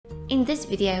In this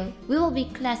video, we will be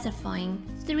classifying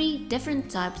 3 different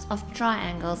types of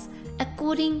triangles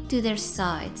according to their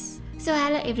sides. So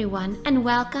hello everyone and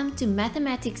welcome to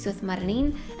Mathematics with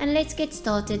Marlien, and let's get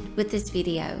started with this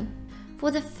video.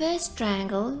 For the first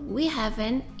triangle, we have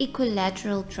an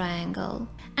equilateral triangle.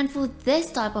 And for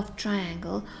this type of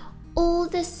triangle, all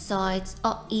the sides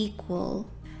are equal.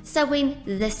 So when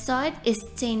this side is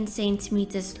 10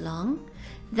 centimeters long,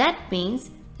 that means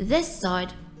this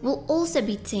side will also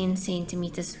be 10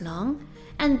 centimeters long,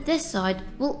 and this side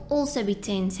will also be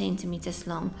 10 centimeters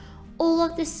long. All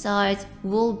of the sides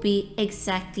will be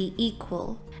exactly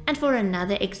equal. And for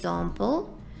another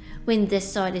example, when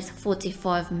this side is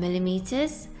 45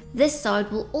 millimeters, this side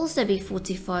will also be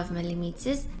 45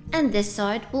 millimeters, and this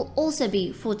side will also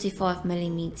be 45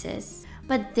 millimeters.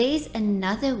 But there's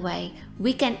another way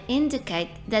we can indicate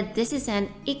that this is an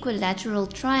equilateral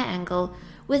triangle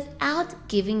without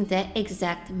giving the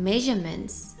exact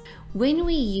measurements. When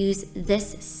we use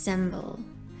this symbol,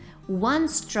 one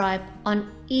stripe on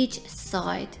each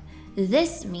side,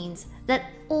 this means that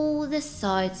all the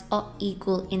sides are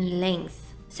equal in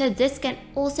length. So this can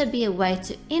also be a way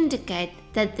to indicate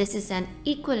that this is an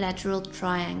equilateral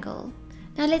triangle.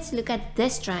 Now let's look at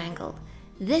this triangle.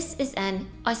 This is an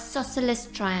isosceles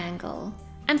triangle.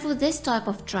 And for this type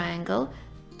of triangle,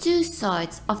 2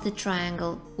 sides of the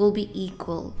triangle will be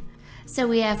equal. So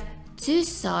we have 2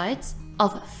 sides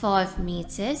of 5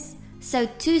 meters, so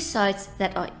 2 sides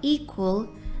that are equal,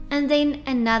 and then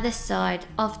another side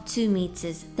of 2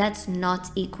 meters that's not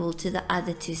equal to the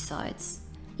other 2 sides.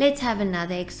 Let's have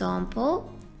another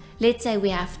example. Let's say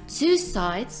we have 2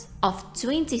 sides of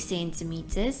 20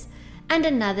 centimeters and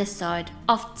another side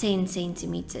of 10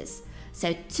 centimeters.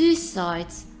 So 2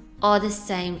 sides are the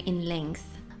same in length.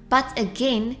 But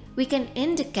again, we can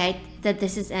indicate that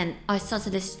this is an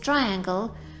isosceles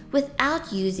triangle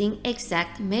without using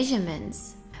exact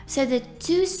measurements. So the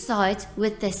 2 sides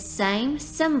with the same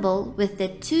symbol with the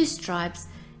 2 stripes,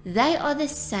 they are the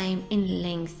same in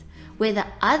length, where the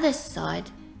other side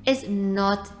is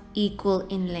not equal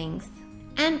in length.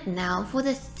 And now for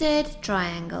the third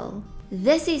triangle.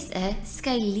 This is a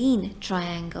scalene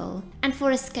triangle. And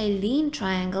for a scalene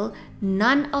triangle,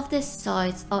 none of the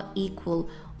sides are equal.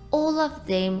 All of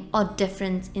them are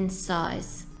different in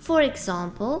size. For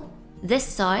example, this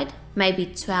side may be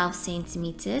 12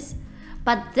 centimeters,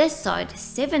 but this side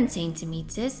 7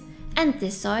 centimeters, and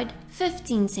this side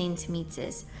 15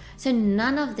 centimeters. So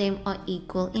none of them are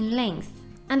equal in length.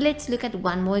 And let's look at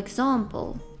one more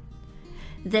example.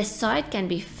 This side can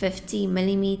be 50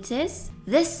 millimeters,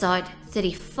 this side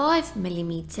 35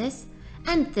 millimeters,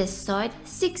 and this side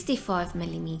 65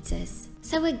 millimeters.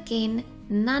 So again,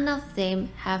 none of them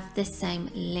have the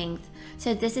same length.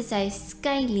 So this is a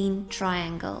scalene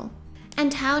triangle.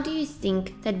 And how do you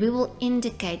think that we will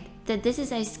indicate that this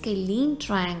is a scalene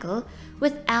triangle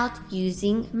without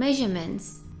using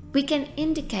measurements? We can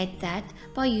indicate that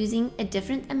by using a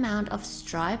different amount of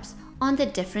stripes on the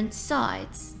different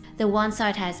sides. The one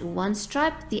side has 1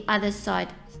 stripe, the other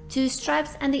side 2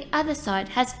 stripes, and the other side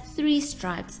has 3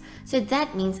 stripes. So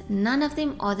that means none of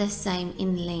them are the same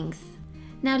in length.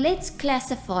 Now let's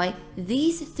classify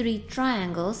these 3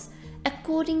 triangles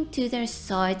according to their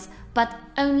sides, but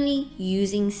only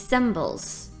using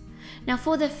symbols. Now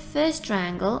for the first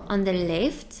triangle on the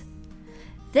left,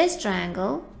 this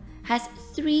triangle has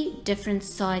 3 different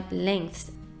side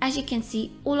lengths. As you can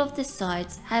see, all of the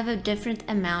sides have a different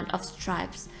amount of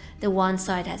stripes. The one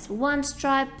side has 1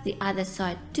 stripe, the other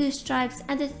side 2 stripes,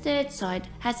 and the third side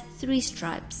has 3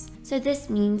 stripes. So this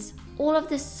means all of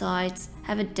the sides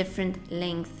have a different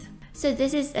length. So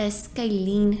this is a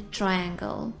scalene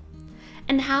triangle.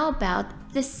 And how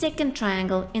about the second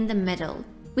triangle in the middle?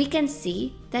 We can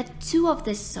see that 2 of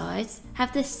the sides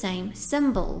have the same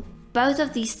symbol. Both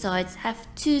of these sides have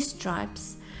 2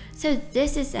 stripes. So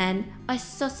this is an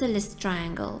isosceles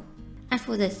triangle. And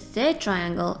for the third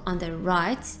triangle on the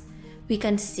right, we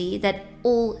can see that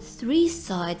all 3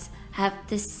 sides have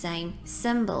the same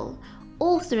symbol.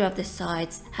 All 3 of the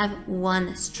sides have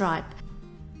 1 stripe.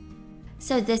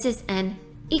 So this is an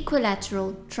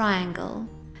equilateral triangle.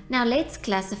 Now let's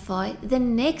classify the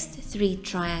next 3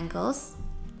 triangles.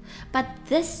 But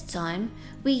this time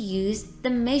we use the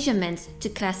measurements to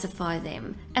classify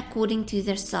them according to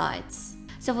their sides.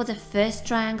 So for the first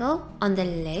triangle on the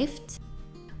left,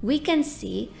 we can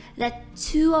see that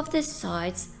 2 of the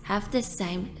sides have the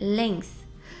same length.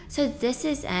 So this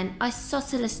is an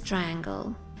isosceles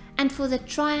triangle. And for the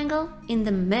triangle in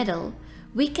the middle,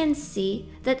 we can see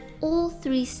that all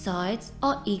 3 sides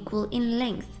are equal in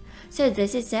length. So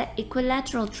this is an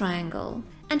equilateral triangle.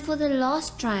 And for the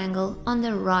last triangle on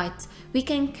the right, we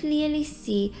can clearly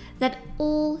see that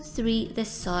all three the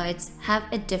sides have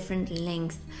a different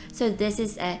length. So this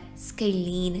is a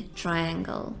scalene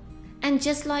triangle. And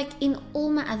just like in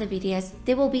all my other videos,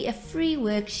 there will be a free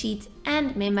worksheet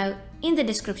and memo in the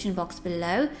description box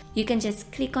below. You can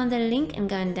just click on the link and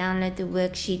go and download the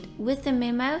worksheet with the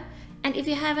memo. And if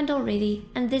you haven't already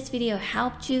and this video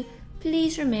helped you,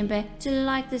 please remember to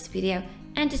like this video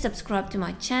and to subscribe to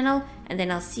my channel, and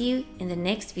then I'll see you in the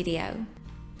next video.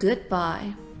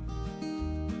 Goodbye.